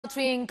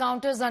three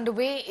encounters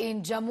underway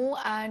in Jammu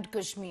and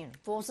Kashmir.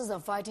 Forces are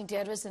fighting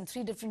terrorists in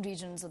three different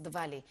regions of the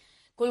valley: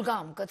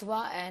 Kulgam,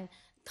 Kathua and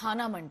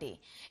Thanamandi.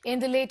 In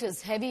the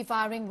latest, heavy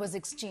firing was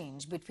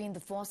exchanged between the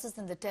forces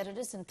and the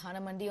terrorists in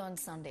Thanamandi on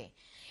Sunday.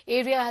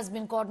 Area has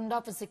been cordoned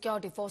off as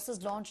security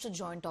forces launched a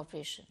joint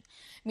operation.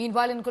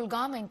 Meanwhile, in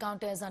Kulgam,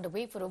 encounter is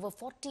underway for over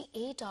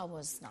 48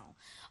 hours now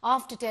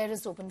after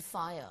terrorists opened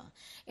fire.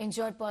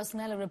 Injured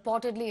personnel are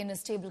reportedly in a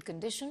stable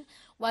condition,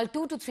 while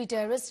 2 to 3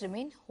 terrorists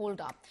remain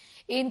holed up.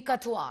 In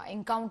Kathua,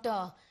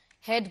 encounter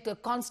head the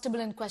constable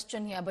in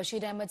question,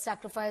 Yabashir Ahmed,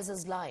 sacrificed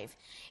his life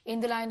in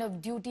the line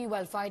of duty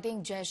while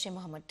fighting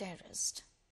Jaish-e-Mohammed terrorists.